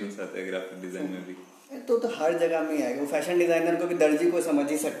वेरिएशंस आते हैं ग्राफिक डिजाइन में भी। तो हर जगह में आएगा, वो फैशन डिजाइनर को भी दर्जी को समझ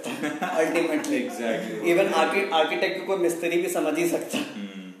ही सकता है अल्टीमेटली, एग्जैक्टली, इवन आर्किटेक्ट को मिस्त्री भी समझ ही सकता है।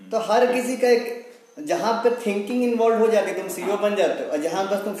 तो हर किसी का एक, जहां पे थिंकिंग इन्वॉल्व हो जाती है तुम सीईओ बन जाते हो, और जहां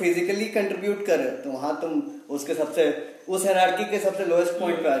बस तुम फिजिकली कंट्रीब्यूट कर रहे हो तो वहां तुम उसके सबसे उस हायरार्की के सबसे लोएस्ट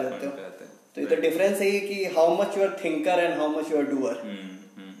पॉइंट पे आ जाते हो। तो इधर डिफरेंस है कि how much you are thinker and how much you are doer.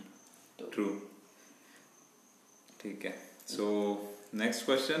 True, ठीक है। So next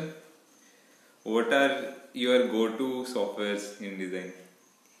question, what are your go to softwares in design?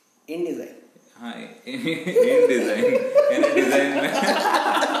 In design, हाँ इन डिजाइन में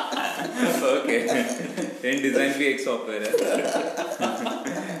ओके, इन डिजाइन भी एक software है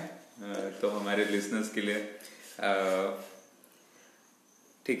तो हमारे listeners के लिए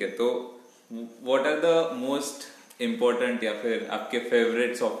ठीक है। तो what are the most important या फिर आपके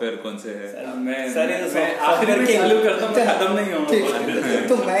फेवरेट सॉफ्टवेयर कौन से है? मैं आखिर में चालू करता हूँ, खत्म नहीं होगा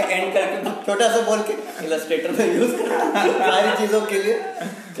तो मैं एंड करके छोटा सा बोल के इलस्ट्रेटर में यूज करता हूँ सारी चीजों के लिए,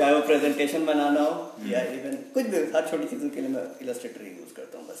 चाहे वो प्रेजेंटेशन बनाना हो या इवन कुछ भी, हर छोटी चीजों के लिए मैं इलस्ट्रेटर ही यूज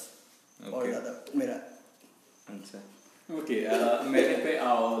करता हूँ बस। और ज्यादा मेरा अच्छा ओके मेरे पे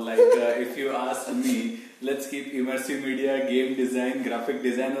आओ, like if you ask me, let's keep immersive media, game design, graphic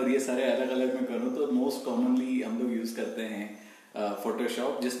design और ये सारे अलग अलग मैं करूँ तो मोस्ट कॉमनली हम लोग यूज करते हैं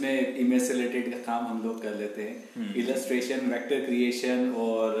फोटोशॉप, जिसमें इमेज से रिलेटेड का काम हम लोग कर लेते हैं, इलस्ट्रेशन, वेक्टर क्रिएशन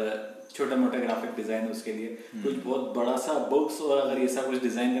और छोटा मोटा ग्राफिक डिजाइन उसके लिए, कुछ बहुत बड़ा सा बुक्स और अगर ऐसा कुछ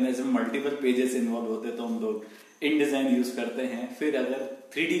डिजाइन करना है जिसमें मल्टीपल पेजेस इन्वॉल्व होते हैं तो हम लोग इन डिजाइन यूज करते हैं। फिर अगर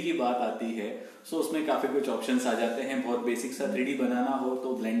 3D की बात आती है सो उसमें काफी कुछ ऑप्शंस आ जाते हैं, बहुत बेसिक सा 3D बनाना हो तो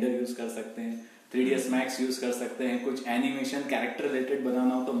ब्लेंडर यूज कर सकते हैं, 3ds Max यूज कर सकते हैं, कुछ एनिमेशन कैरेक्टर रिलेटेड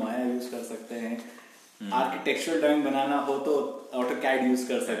बनाना हो तो माया यूज कर सकते हैं, आर्किटेक्चरल ड्राइंग बनाना हो तो AutoCAD यूज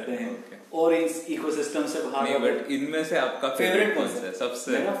कर सकते हैं, और इस इकोसिस्टम से बाहर। बट इनमें से आपका फेवरेट कौन सा है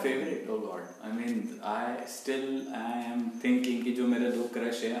सबसे? मेरा favourite, O God, I mean I am thinking कि जो मेरे दो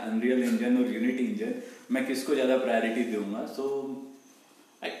क्रश है अनरियल इंजन और यूनिटी इंजन, मैं किसको ज्यादा प्रायोरिटी दूंगा? सो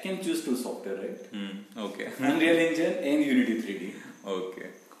I can choose two software, right? Okay. Unreal Engine and Unity 3D. Okay,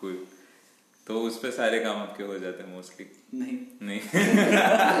 cool. तो उस पे सारे काम आपके हो जाते हैं मोस्टली? नहीं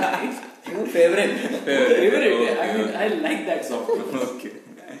favorite. I mean, I like that software. Okay.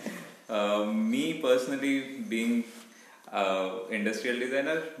 Me personally being industrial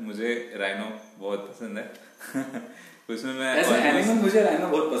designer, मुझे राइनो बहुत पसंद है उसमें मैं एनिमल, मुझे राइनो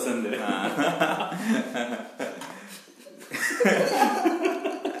बहुत पसंद है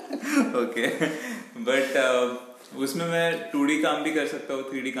ओके बट उसमें मैं 2D काम भी कर सकता हूँ,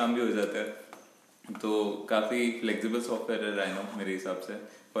 3D काम भी हो जाता है, तो काफी फ्लेक्सिबल सॉफ्टवेयर है राइनो मेरे हिसाब से,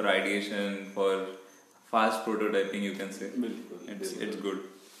 for ideation, for fast prototyping you can say. बिल्कुल इट्स गुड।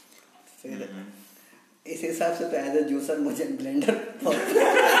 इस हिसाब से तो एज ए जूसर मुझे ब्लेंडर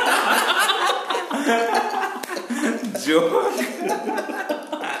जो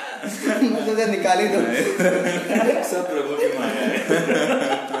मैं तुझे निकाल ही दूं। सब प्रभु की माया है।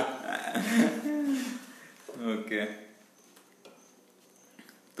 ओके,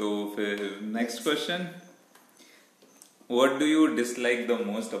 तो फिर next question, what do you dislike the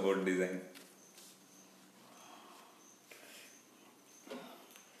most about design?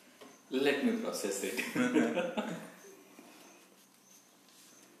 Let me process it.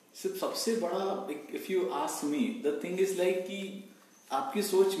 सिर्फ सबसे बड़ा, if you ask me, the thing is like कि आपकी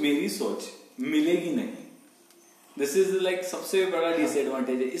सोच मेरी सोच मिलेगी नहीं। दिस इज लाइक सबसे बड़ा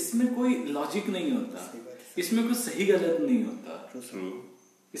डिसएडवांटेज है। इसमें कोई लॉजिक नहीं होता, इसमें कुछ सही गलत नहीं होता,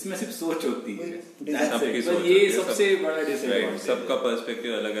 इसमें सिर्फ सोच होती है। ये सबसे बड़ा डिसएडवांटेज। सबका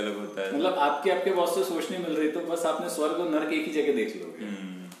पर्सपेक्टिव अलग अलग होता है। मतलब आपके बॉस से सोच नहीं मिल रही तो बस आपने स्वर्ग और नर्क एक ही जगह देख लोगे।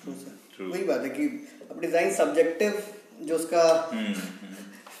 वही बात है कि अब डिजाइन सब्जेक्टिव जो उसका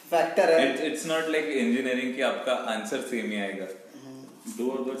फैक्टर है। इट्स नॉट लाइक इंजीनियरिंग कि आपका आंसर सेम ही आएगा।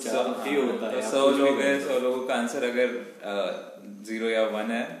 दो चार ही होता है। 100 लोग हैं, 100 लोगों का आंसर अगर 0 या 1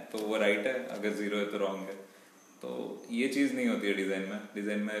 है तो वो राइट है, अगर 0 है तो रॉन्ग है। तो ये चीज नहीं होती है डिजाइन में।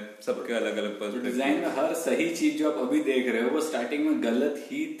 डिजाइन में सबके अलग अलग पर्सपेक्टिव। डिजाइन में हर सही चीज जो आप अभी देख रहे हो वो स्टार्टिंग में गलत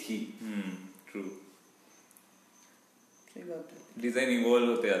ही थी। ट्रू। डिजाइन इवॉल्व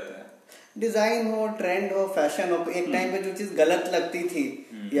होते आता है। डिजाइन हो, ट्रेंड हो, फैशन हो, एक टाइम पे जो चीज गलत लगती थी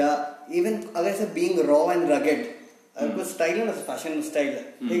या इवन अगर ऐसे बीइंग रॉ एंड रगेड, अगर कोई स्टाइल है ना, फैशन स्टाइल है,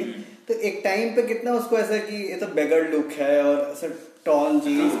 ठीक है, तो एक टाइम पे कितना उसको ऐसा कि ये तो बेगर लुक है और ऐसा टॉन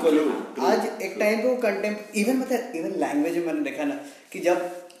जीन्स को लुक। आज एक टाइम पे वो कंटेम्प इवन लैंग्वेज में मैंने देखा ना कि जब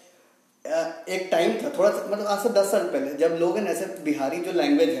एक टाइम था थोड़ा सा, मतलब आज से 10 साल पहले, जब लोग हैं ऐसे बिहारी जो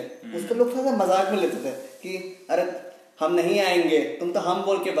लैंग्वेज है उसको लोग थोड़ा सा मजाक में लेते थे कि अरे हम नहीं आएंगे, तुम तो हम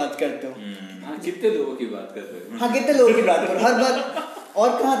बोल के बात करते हो। हाँ, कितने लोगों की बात कर रहे हो? हाँ, कितने लोगों की बात करो हर बार,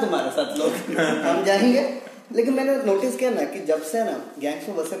 और कहाँ तुम्हारे साथ लोग हम जाएंगे। लेकिन मैंने नोटिस किया ना कि जब से ना गैंग्स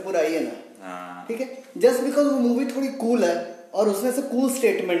ऑफ वासेपुर आई है ना, ठीक है, जस्ट बिकॉज वो मूवी थोड़ी कूल है और उसने ऐसे कूल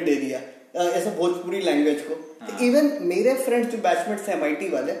स्टेटमेंट दे दिया ऐसे भोजपुरी लैंग्वेज को, तो इवन मेरे फ्रेंड्स जो बैचमेट्स हैं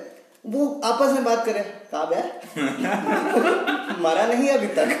MIT वाले, वो आपस में बात करे, कहा बे मरा नहीं अभी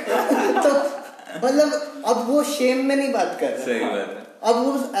तक। तो मतलब अब वो शेम में नहीं बात कर रहे। सही बात है। अब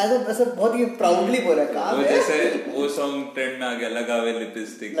वो ऐसा बहुत ही प्राउडली बोल रहा है, कहा वो जैसे वो सॉन्ग ट्रेंड में आ गया, लगावे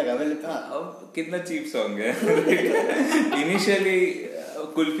लिपस्टिक। हाँ। अब कितना चीप सॉन्ग है। इनिशियली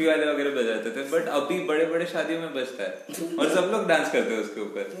कुल्फी वाले वगैरह बजाते थे, बट अभी बड़े बड़े शादियों में बजता है और सब लोग डांस करते हैं उसके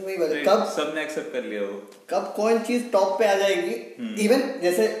ऊपर। कब सबने एक्सेप्ट कर लिया वो। कब कौन चीज टॉप पे आ जाएगी। इवन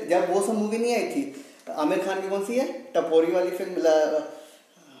जैसे जब वो सब मूवी नहीं आई थी आमिर खान की, कौन सी है टपोरी वाली फिल्म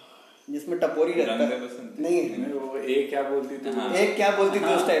जिसमें टपोरी रहता है, नहीं वो एक क्या बोलती थी, एक क्या बोलती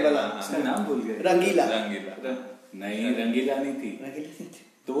थी उस टाइप वाला, उसका नाम भूल गए। रंगीला नहीं, रंगीला नहीं थी।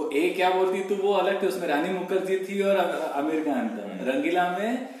 तो वो एक क्या बोलती तो वो अलग थी, उसमें रानी मुखर्जी थी और आमिर खान था। रंगीला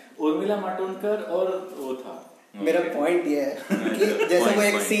में उर्मिला मातोंडकर और वो था। मेरा पॉइंट ये है कि जैसे वो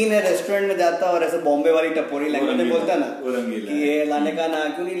एक सीन है रेस्टोरेंट में जाता और ऐसे बॉम्बे वाली टपोरी लैंग्वेज में बोलता ना कि ये लाने का ना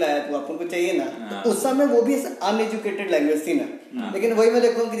क्यों नहीं लाया तू, अपन को चाहिए ना, तो उस समय वो भी ऐसे अनएजुकेटेड लैंग्वेज थी ना। लेकिन वही मैं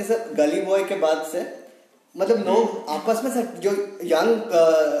देखता हूँ कि जैसे गली बॉय के बाद से मतलब लोग आपस में जो यंग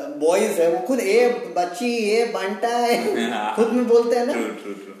बॉयज है वो खुद ए बच्ची ए बंटा है खुद में बोलते हैं ना।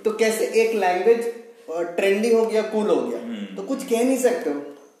 तो कैसे एक लैंग्वेज ट्रेंडी हो गया, कूल हो गया, तो कुछ कह नहीं सकते हो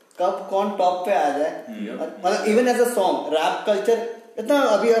कब कौन टॉप पे आ जाए। मतलब even as a song rap culture इतना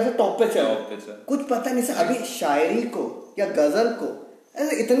अभी ऐसे टॉप पे चल, कुछ पता नहीं सर अभी शायरी को या गजल को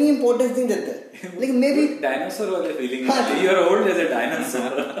ऐसे इतनी इंपॉर्टेंस नहीं देते। लेकिन मे बी डायनासोर वाले फीलिंग है, you are old as a dinosaur.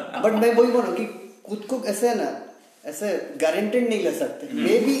 But मैं वही बोल रहा हूँ कि खुद को ऐसे है ना, ऐसे गारंटेड नहीं ले सकते।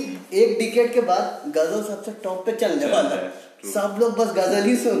 मे बी एक डिकेड के बाद गजल सबसे टॉप पे चलने वाला है, सब लोग बस गजल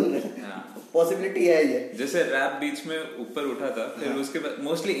ही सुन रहे हैं। पॉसिबिलिटी है ये। जैसे रैप बीच में ऊपर उठा था, फिर उसके बाद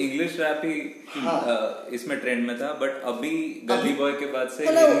मोस्टली इंग्लिश रैप ही इसमें ट्रेंड में था, बट अभी गली बॉय के बाद से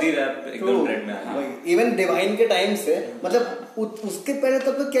हिंदी रैप एकदम ट्रेंड में आ गया। इवन डिवाइन के टाइम से मतलब उसके पहले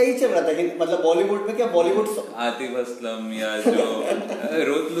तब तो क्या ही चल रहा था, मतलब बॉलीवुड में क्या बॉलीवुड आतिफ असलम या जो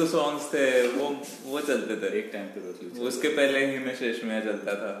रोतलू सॉन्ग्स थे वो चलते थे एक टाइम पे। रोतलू उसके पहले हिमेश रेशमिया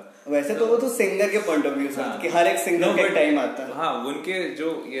चलता था। वैसे तो वो तो सिंगर के पॉइंट ऑफ व्यू से कि हर एक सिंगर का टाइम आता है। हाँ, उनके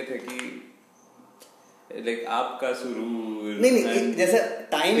जो ये थे कि लाइक आपका सुरूर नहीं जैसे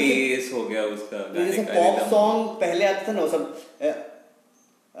टाइम पेस हो गया उसका, जैसे पॉप सॉन्ग पहले आते थे ना, वो सब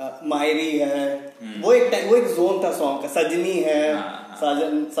मायरी है, वो एक जोन था सॉन्ग का, सजनी है,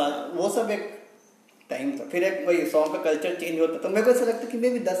 साजन वो सब एक टाइम था। फिर एक वही सॉन्ग का कल्चर चेंज होता, तो मेरे को ऐसा लगता है कि मे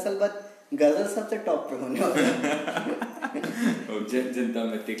भी 10 साल बाद गजल सबसे टॉप पे होने वाला है। जनता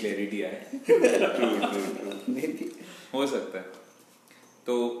में इतनी क्लैरिटी आए। हो सकता है।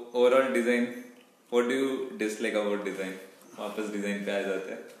 तो overall design, what do you dislike about design? वापस डिजाइन पे आ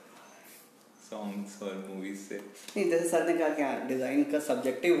जाते हैं। सॉन्ग्स और मूवीज से? नहीं, जैसे सर ने कहा कि हाँ, डिजाइन का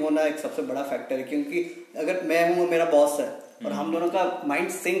सब्जेक्टिव होना एक सबसे बड़ा फैक्टर है, क्योंकि अगर मैं हूँ, मेरा बॉस है और हम दोनों का माइंड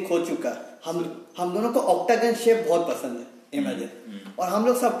सिंक हो चुका है, हम दोनों को ऑक्टागन शेप बहुत पसंद है, इमेजिन, और हम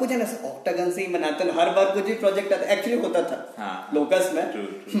लोग सब कुछ है ना ऑक्टागन से ही बनाते हैं। हर बार कुछ भी प्रोजेक्ट आता एक्चुअली होता था लोकस में,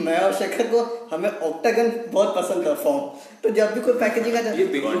 मैं और शेखर को हमें ऑक्टागन बहुत पसंद था फॉर्म, तो जब भी कोई पैकेजिंग आता ये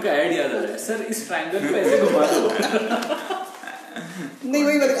बिल्कुल का ऐड याद आ रहा है सर, इस ट्रायंगल पे ऐसे घुमा दो। नहीं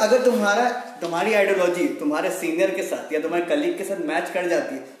वही मतलब, अगर तुम्हारी आइडियोलॉजी तुम्हारे सीनियर के साथ या तुम्हारे कलीग के साथ मैच कर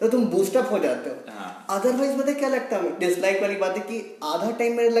जाती है तो तुम बूस्टअप हो जाते हो। अदरवाइज पता क्या लगता है, डिसलाइक वाली बात है कि आधा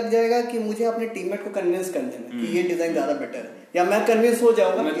टाइम मेरे लग जाएगा कि मुझे अपने टीममेट को कन्विंस करने में कि ये डिजाइन ज्यादा बेटर है, या मैं कन्विंस हो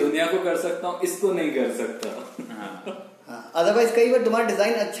जाऊंगा मैं दुनिया को कर सकता हूँ, इसको नहीं कर सकता। हाँ, अदरवाइज कई बार तुम्हारा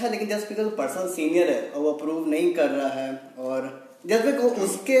डिजाइन अच्छा है लेकिन जस्ट बिकॉज पर्सन सीनियर है और वो अप्रूव नहीं कर रहा है, और जस्ट बिकॉज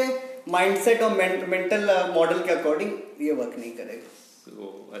उसके माइंडसेट और मेंटल मॉडल के अकॉर्डिंग ये वर्क नहीं करेगा।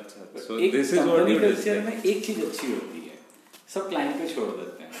 अच्छा, so this is what you culture में एक चीज अच्छी होती है, सब क्लाइंट पे छोड़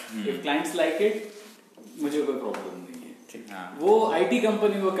देते हैं। इफ क्लाइंट्स लाइक इट, मुझे कोई प्रॉब्लम नहीं है। वो आईटी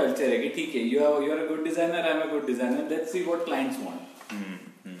कंपनी वो कल्चर है कि ठीक है, you are a good designer, I am a good designer, let's see what clients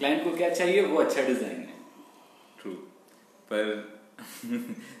want. Client को क्या चाहिए, वो अच्छा डिजाइन है। ट्रू, पर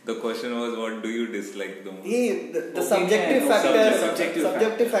the question was what do you dislike the most? ये the subjective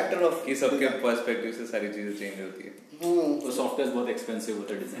factor of कि सबके पर्सपेक्टिव से सारी चीजें चेंज होती है। तो सॉफ्टवेयर बहुत एक्सपेंसिव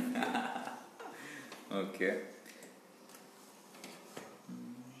होता है डिजाइन। ओके,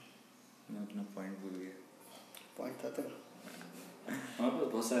 मैं अपना पॉइंट भूल गया। पॉइंट था तो हमारे पास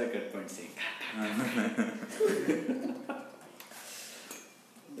बहुत सारे कट पॉइंट्स हैं।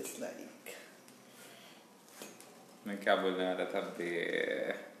 डिसलाइक, मैं क्या बोलने आ रहा था बे?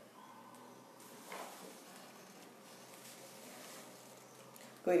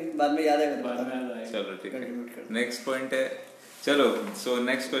 कोई बाद में याद है, चलो ठीक है, नेक्स्ट पॉइंट है। चलो, सो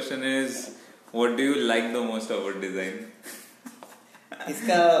next question is what do you like the most about design?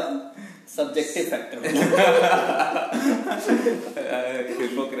 इसका subjective factor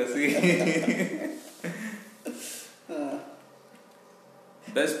hypocrisy.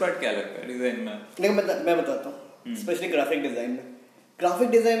 Best part क्या लगता है डिजाइन में? नहीं, मैं बताता हूँ, स्पेशली ग्राफिक डिजाइन में। ग्राफिक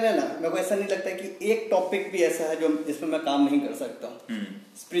डिजाइन में ना मेरे को ऐसा नहीं लगता कि एक टॉपिक भी ऐसा है जो जिसमें मैं काम नहीं कर सकता हूँ।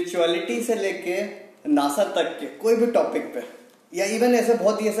 स्पिरिचुअलिटी से लेके नासा तक के कोई भी टॉपिक पे, या इवन ऐसे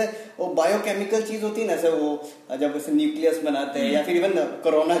बहुत ही ऐसे वो बायोकेमिकल चीज होती है ना, ऐसे वो जब ऐसे न्यूक्लियस बनाते हैं, या फिर इवन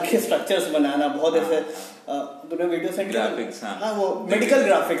कोरोना के स्ट्रक्चर्स बनाना, बहुत ऐसे तुमने वीडियो सेंड ग्राफिक्स, हाँ वो मेडिकल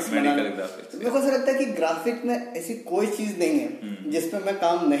ग्राफिक्स बनाना। मेरे को ऐसा लगता है कि ग्राफिक में ऐसी कोई चीज नहीं है जिसपे मैं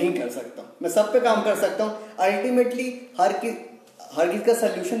काम नहीं कर सकता हूँ, मैं सब पे काम कर सकता हूँ। अल्टीमेटली हर चीज का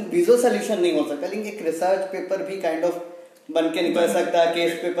सोल्यूशन विजुअल सोल्यूशन नहीं हो सकता, लेकिन एक रिसर्च पेपर भी काइंड ऑफ बन के निकल सकता है,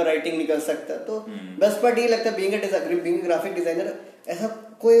 केस पेपर राइटिंग निकल सकता है। तो बेस्ट पार्ट ये लगता है बीइंग ग्राफिक डिजाइनर, ऐसा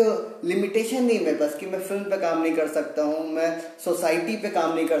कोई लिमिटेशन नहीं है मेरे पास कि मैं फिल्म पे काम नहीं कर सकता हूँ, मैं सोसाइटी पे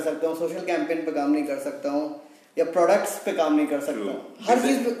काम नहीं कर सकता हूँ, सोशल कैंपेन पे काम नहीं कर सकता हूँ, या प्रोडक्ट्स पे काम नहीं कर सकता हूँ। हर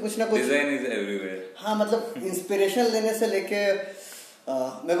चीज पे कुछ ना कुछ डिजाइन इज एवरीवेयर। हाँ, मतलब इंस्पिरेशन लेने से लेके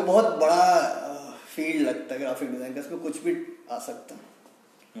मेरे को बहुत बड़ा फील्ड लगता है ग्राफिक डिजाइन का, इसमें कुछ भी आ सकता है।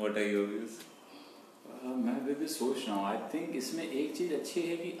 What are your views? मैं भी सोच रहा हूँ, आई थिंक इसमें एक चीज अच्छी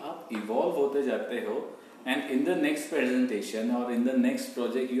है कि आप इवॉल्व होते जाते हो, and in the next presentation और in the next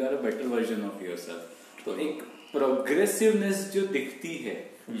project you are a better version of yourself. तो एक प्रोग्रेसिवनेस जो दिखती है,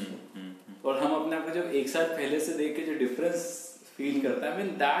 और हम अपने आप को जब एक साल पहले से देख के जो डिफरेंस फील करता है, I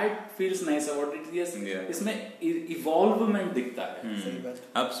mean that feels nice about it. Yes, इसमें इवॉल्वमेंट दिखता है। सही बात।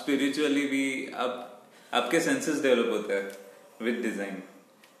 आप स्पिरिचुअली भी आपके सेंसेस डेवलप होते हैं विद डिजाइन,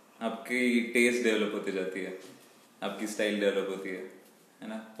 आपकी टेस्ट डेवलप होती जाती है, आपकी स्टाइल डेवलप होती है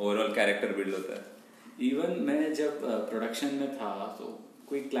ना, ओवरऑल कैरेक्टर बिल्ड होता है। इवन मैं जब प्रोडक्शन में था तो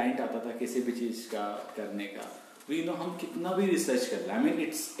कोई क्लाइंट आता था किसी भी चीज का करने का, वी नो हम कितना भी रिसर्च कर रहे, I mean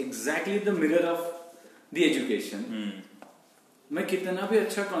it's exactly the mirror of the education. मैं कितना भी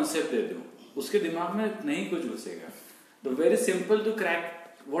अच्छा कॉन्सेप्ट दे दूं, उसके दिमाग में नहीं कुछ घुसेगा। तो very simple to crack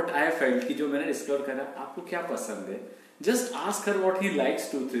what I felt कि जो मैंने डिस्कवर करा, आपको क्या पसंद है, just ask her what he likes,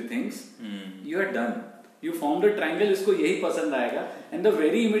 2-3 things, you are done, you found the triangle, इसको यही पसंद आएगा, and the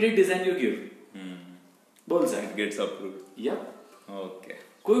very immediate design you give बोल जाए गेट्स अप्रूव्ड। यप, ओके,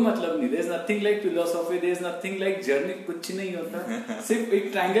 कोई मतलब नहीं, there is nothing like philosophy, there is nothing like journey, कुछ नहीं होता। सिर्फ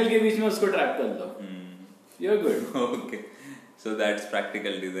एक ट्रायंगल के बीच में उसको ट्रैप कर लो, you are good. Okay, so that's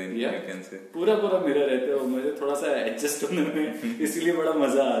practical design, you can से। पूरा मिरर रहते हो, मुझे थोड़ा सा एडजस्ट होने में इसलिए बड़ा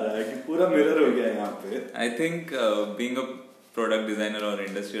मजा आ रहा है कि पूरा मिरर हो गया है यहाँ पे। I think being a product designer और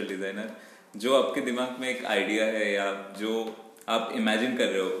इंडस्ट्रियल डिजाइनर, जो आपके दिमाग में एक आइडिया है या जो आप इमेजिन कर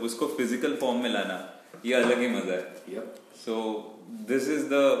रहे हो, उसको फिजिकल फॉर्म में लाना, ये अलग ही मजा है। Yep. So this is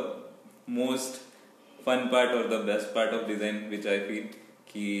the most fun part और the best part of design which I feel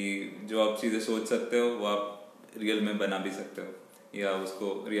कि जो आप चीजें सोच सकते हो वो आप रियल में बना भी सकते हो या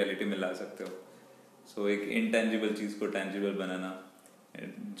उसको रियलिटी में ला सकते हो. सो एक इनटेंजिबल चीज को टेंजिबल बनाना,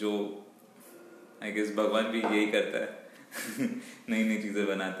 जो आई गेस भगवान भी यही करता है. नई नई चीजें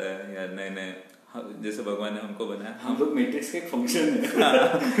बनाता है या नए नए, जैसे भगवान ने हमको बनाया, हम लोग मैट्रिक्स का एक फंक्शन है.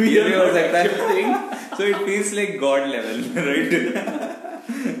 ये भी हो सकता है. So it feels like God level, right?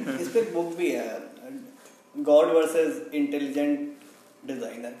 इस पे बुक भी है, God versus intelligent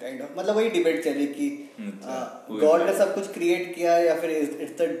designer kind of. मतलब वही डिबेट चली कि गॉड ने सब कुछ क्रिएट किया या फिर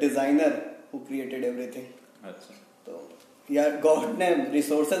it's the designer who created everything. अच्छा. तो या गॉड ने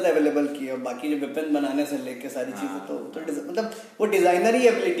रिसोर्सेज अवेलेबल किए और बाकी जो वेपन बनाने से लेके सारी चीजें तो मतलब वो डिजाइनर ही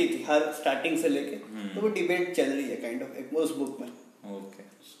एबिलिटी थी हर स्टार्टिंग से लेके. तो वो डिबेट चल रही है काइंड ऑफ एक उस बुक में. Okay.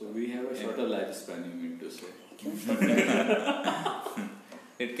 So we have a shorter life span, you mean to से.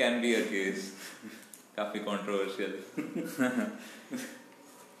 It can be a case. काफी कंट्रोवर्शियल.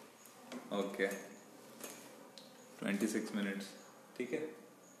 ओके. 26 मिनट्स. ठीक है.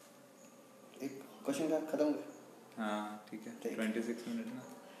 एक क्वेश्चन का खत्म हो गया. हाँ ठीक है. 26 मिनट ना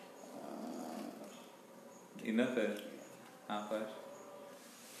इनफ है. हाँ पर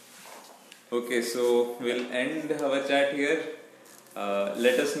okay, so we'll end our chat here.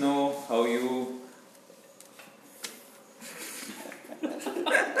 Let us know how you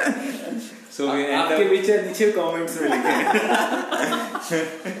so we end आपके up विचार नीचे कमेंट्स में लिखें.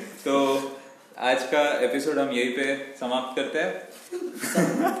 तो आज का एपिसोड हम यहीं पे समाप्त करते हैं.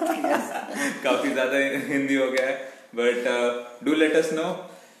 काफी ज्यादा हिंदी हो गया है, but do let us know,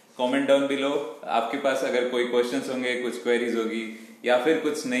 comment down below. आपके पास अगर कोई क्वेश्चंस होंगे, कुछ क्वेरीज होगी या फिर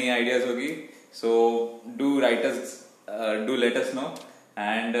कुछ नई आइडियाज होगी, so do write us, do let us know.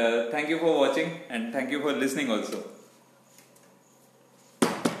 And thank you for watching and thank you for listening also.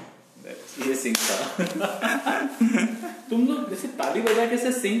 ये सिंक था. तुम लोग जैसे ताली बजा के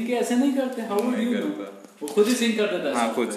ऐसे सिंक के ऐसे नहीं करते. How do you? वो खुद ही सिंक कर देता है. हाँ खुद.